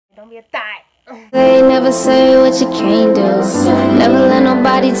Don't be a thot. They never say what you can't do. Never let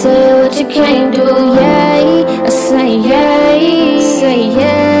nobody tell you what you can't do. Yeah, I say yeah.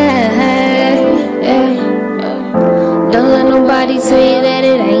 Don't let nobody tell you that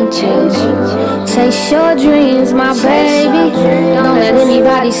it ain't you. Chase your dreams, my baby. Don't let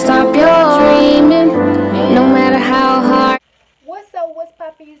anybody stop your dreaming, no matter how hard. What's up, what's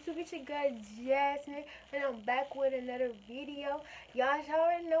poppin' YouTube? It's your girl Jazmyn, and I'm back with another video. Y'all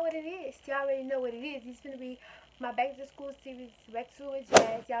already know what it is. It's gonna be my back to school series, back to school with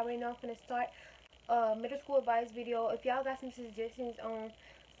Jazz. Y'all already know I'm gonna start middle school advice video. If y'all got some suggestions on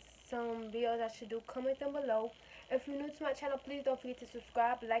some videos I should do, comment them below. If you're new to my channel, please don't forget to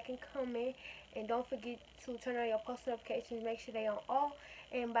subscribe, like, and comment. And don't forget to turn on your post notifications. Make sure they on all.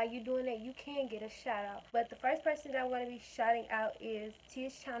 And by you doing that, you can get a shout out. But the first person that I want to be shouting out is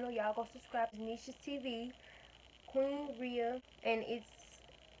Tia's channel. Y'all go subscribe to Nisha's TV, Queen Rhea, and it's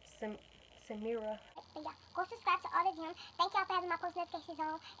Samira. But yeah, go subscribe to all of them. Thank y'all for having my post notifications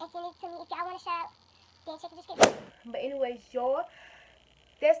on and send it to me. If y'all want to shout out, then check the description. But anyways, y'all,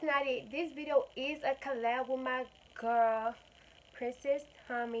 that's not it. This video is a collab with my girl, Princess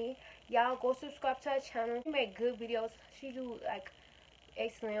Tommy. Y'all go subscribe to her channel. She make good videos. She do like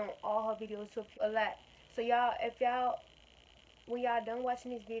excellent on all her videos, so a lot. So y'all, when y'all done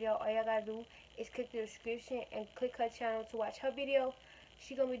watching this video, all y'all gotta do is click the description and click her channel to watch her video.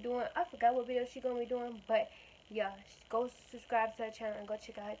 She gonna be doing, I forgot what video she gonna be doing, but yeah, go subscribe to her channel and go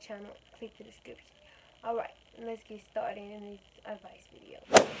check out her channel. Click the description. Alright, let's get started in this advice video.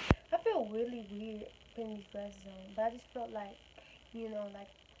 I feel really weird putting these glasses on, but I just felt like, you know, like,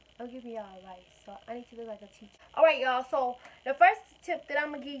 I'm giving y'all advice, so I need to look like a teacher. Alright, y'all, so the first tip that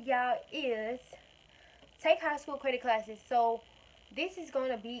I'm gonna give y'all is take high school credit classes. So this is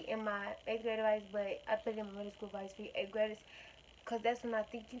gonna be in my 8th grade advice, but I put it in my middle school advice for 8th graders, because that's when I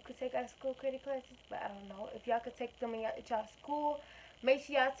think you could take high school credit classes, but I don't know. If y'all could take them in y'all school, make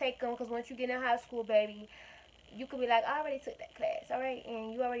sure y'all take them, because once you get in high school, baby, you could be like, I already took that class, alright,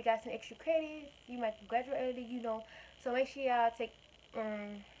 and you already got some extra credits, you might graduate early, you know, so make sure y'all take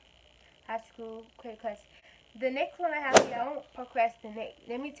high school credit classes. The next one I have, y'all don't procrastinate.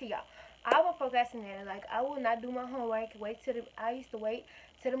 Let me tell y'all, I'm a procrastinator. Like, I will not do my homework. I used to wait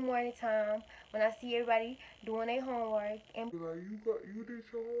till the morning time when I see everybody doing their homework and be like, you did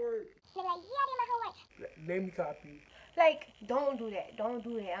your homework? They're like, yeah, I did my homework. Let me copy. Like, don't do that. Don't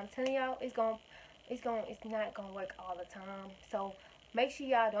do that. I'm telling y'all, it's not gonna work all the time. So make sure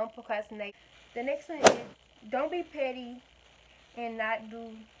y'all don't procrastinate. The next one is, don't be petty and not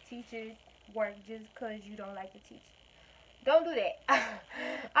do teachers' work just because you don't like the teacher. Don't do that.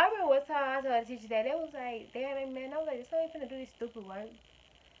 I remember one time I told the teacher that. They was like, damn, man, I was like, this ain't finna do this stupid work.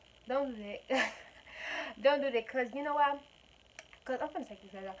 Don't do that. Don't do that, because you know why? Because I'm finna take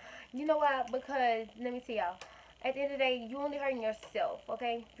this out. You know why? Because, let me tell y'all, at the end of the day, you only hurting yourself,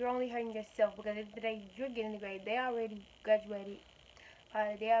 okay? You're only hurting yourself, because at the end of the day, you're getting the grade. They already graduated.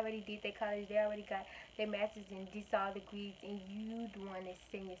 They already did their college. They already got their masters and just all degrees, and you the one that's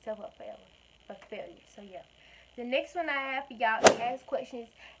setting yourself up for failure. So yeah. The next one I have for y'all is ask questions.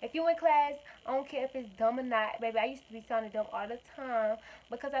 If you in class, I don't care if it's dumb or not, baby. I used to be sounding dumb all the time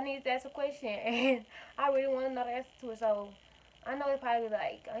because I needed to ask a question, and I really want to know the answer to it. So I know they probably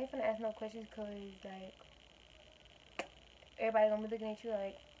like, I ain't finna ask no questions because like everybody gonna be looking at you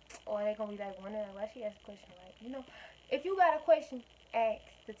like, or they gonna be like wondering like, why she asked a question, like, you know. If you got a question, ask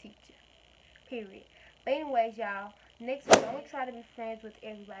the teacher. Period. But anyways, y'all, next one, don't try to be friends with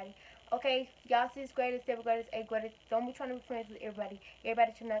everybody. Okay, y'all 6th graders, 7th graders, 8th graders, don't be trying to be friends with everybody.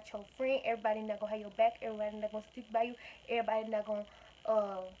 Everybody should not your friend. Everybody not gonna have your back. Everybody not gonna stick by you. Everybody not gonna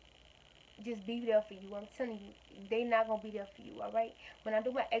just be there for you. I'm telling you, they not gonna be there for you. All right. When I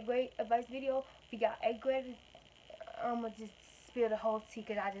do my 8th grade advice video for y'all 8th graders, I'm gonna just spill the whole tea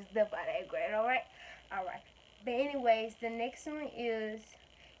because I just left out of 8th grade. All right. All right. But anyways, the next one is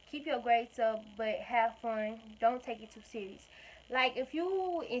keep your grades up, but have fun. Don't take it too serious. Like, if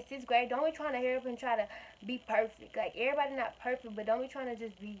you in 6th grade, don't be trying to hurry up and try to be perfect. Like, everybody not perfect, but don't be trying to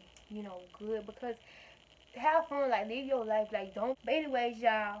just be, you know, good. Because have fun. Like, live your life. Like, don't. But anyways,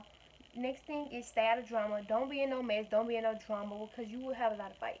 y'all, next thing is stay out of drama. Don't be in no mess. Don't be in no drama, because you will have a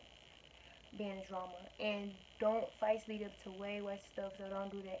lot of fights being in drama. And don't fights lead up to way worse stuff, so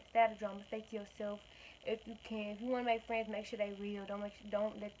don't do that. Stay out of drama. Stay to yourself. If you can, if you want to make friends, make sure they real. Don't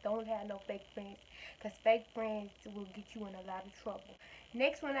have no fake friends, because fake friends will get you in a lot of trouble.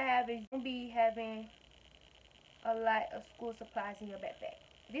 Next one I have is don't be having a lot of school supplies in your backpack.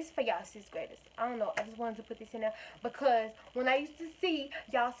 this is for y'all 6th graders. I don't know. I just wanted to put this in there because when I used to see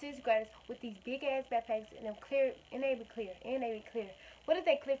y'all 6th graders with these big ass backpacks and them clear, and they be clear. What did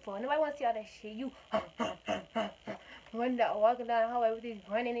they clear for? Nobody want to see all that shit. You walking down the hallway with these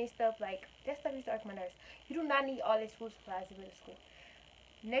running and stuff. Like, that stuff used to irk my nerves. You do not need all this school supplies to go to school.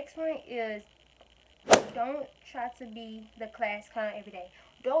 Next one is, don't try to be the class clown every day.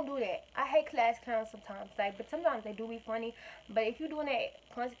 Don't do that. I hate class clowns sometimes. Like, but sometimes they do be funny. But if you're doing that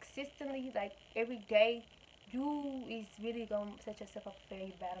consistently, like every day, you is really gonna set yourself up for your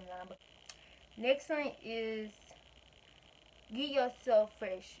bottom line. But next one is, get yourself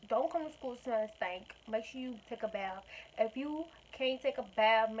fresh. Don't come to school smelling stank. Make sure you take a bath. If you can't take a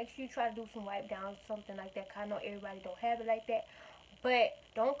bath, make sure you try to do some wipe down, something like that. Cause I know everybody don't have it like that. But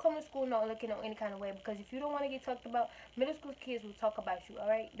don't come to school not looking on any kind of way, because if you don't want to get talked about, middle school kids will talk about you,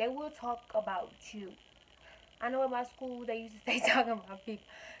 alright? They will talk about you. I know in my school they used to stay talking about people.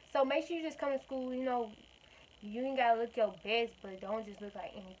 So make sure you just come to school, you know, you ain't got to look your best, but don't just look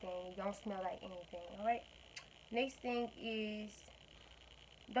like anything. Don't smell like anything, alright? Next thing is,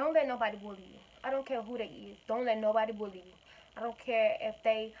 don't let nobody bully you. I don't care who they is. Don't let nobody bully you. I don't care if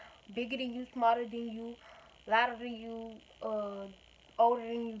they bigger than you, smarter than you, louder than you, older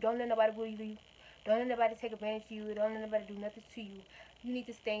than you. Don't let nobody bully you. Don't let nobody take advantage of you. Don't let nobody do nothing to you. You need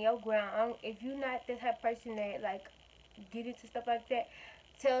to stand your ground. If you're not the type of person that like get into stuff like that,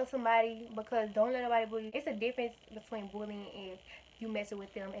 tell somebody, because don't let nobody bully you. It's a difference between bullying if you messing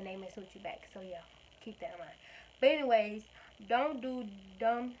with them and they messing with you back. So yeah, keep that in mind. But anyways, don't do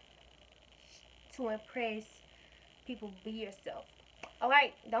dumb to impress people. Be yourself.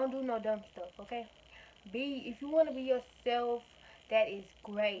 Alright, don't do no dumb stuff, okay? If you want to be yourself, that is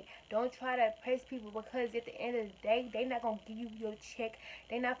great. Don't try to impress people, because at the end of the day, they not going to give you your check.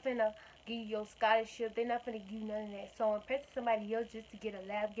 They not finna give you your scholarship. They not finna give you none of that. So impressing somebody else just to get a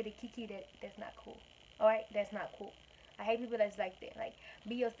laugh, get a kiki, that's not cool. Alright, that's not cool. I hate people that's like that. Like,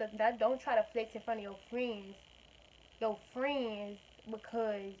 be yourself. Don't try to flex in front of your friends.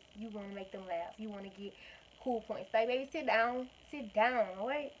 Because you want to make them laugh. You want to get cool points. Like, baby, sit down,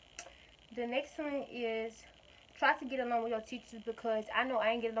 alright? The next one is, try to get along with your teachers, because I know I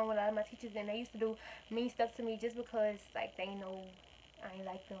ain't get along with a lot of my teachers, and they used to do mean stuff to me just because, like, they know I ain't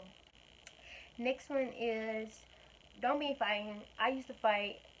like them. Next one is, don't be fighting. I used to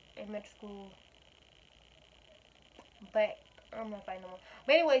fight in middle school, but I'm not fighting no more.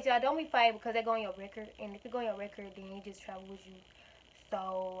 But anyways, y'all, don't be fighting, because they go on your record, and if it go on your record, then you just travel with you.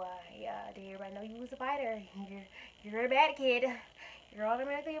 So, yeah, did everybody know you was a fighter? You're a bad kid. You're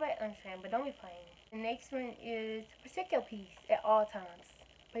automatically a bad. I'm saying, but don't be fighting. The next one is, protect your peace at all times.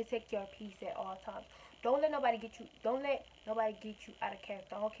 Protect your peace at all times. Don't let nobody get you out of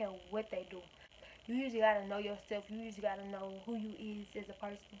character. I don't care what they do. You usually gotta know yourself. You usually gotta know who you is as a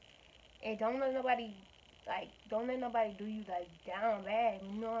person. And don't let nobody do you like down bad.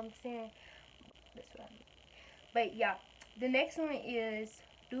 You know what I'm saying? That's what I mean. But yeah, the next one is,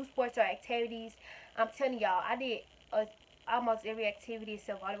 do sports or activities. I'm telling y'all, I did almost every activity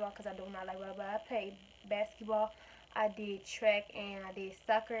except volleyball, because I do not like volleyball. I played basketball, I did track, and I did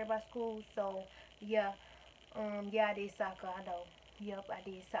soccer at my school. So yeah, I did soccer. I know. Yep, I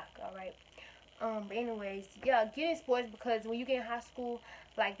did soccer. All right. But anyways, yeah, get in sports, because when you get in high school,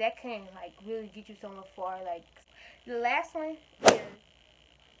 like, that can like really get you somewhere far. Like, the last one is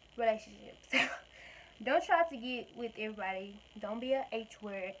relationships. Don't try to get with everybody. Don't be a H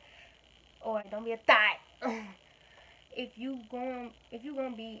word, or don't be a thought. If you gonna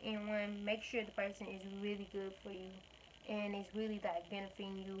be in one, make sure the person is really good for you, and it's really like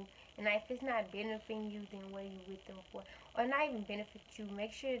benefiting you. And if it's not benefiting you, then what are you with them for? Or not even benefit you.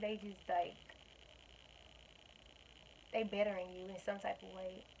 Make sure they just like, they bettering you in some type of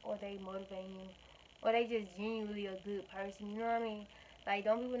way, or they motivating you, or they just genuinely a good person. You know what I mean? Like,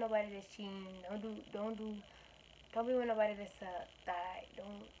 don't be with nobody that's cheating. Don't be with nobody that's thigh.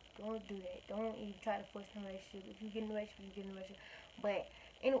 Don't do that. Don't even try to force a relationship. If you get in a relationship, you get in a relationship. But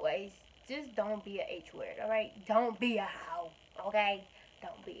anyways, just don't be a H word, alright? Don't be a hoe, okay?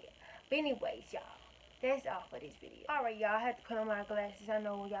 Don't be it. But anyways, y'all, that's all for this video. Alright, y'all, I had to put on my glasses. I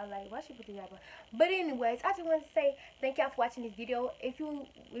know y'all like, why she put the on? But anyways, I just want to say thank y'all for watching this video. If you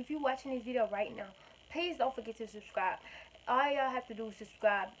watching this video right now, please don't forget to subscribe. All y'all have to do is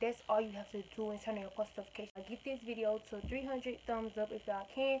subscribe. That's all you have to do, and turn on your post notifications. Get this video to 300 thumbs up if y'all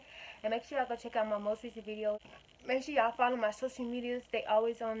can, and make sure y'all go check out my most recent video. Make sure y'all follow my social medias. They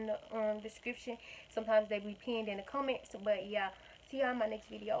always on the description. Sometimes they be pinned in the comments. But yeah, see y'all in my next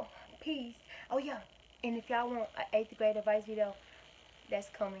video. Peace. Oh yeah, and if y'all want an 8th grade advice video, that's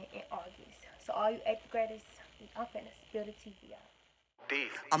coming in August. So all you 8th graders, I'm finna spill the tea for y'all.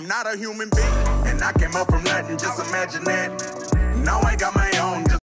 I'm not a human being, and I came up from nothing, just imagine that. Now I got my own.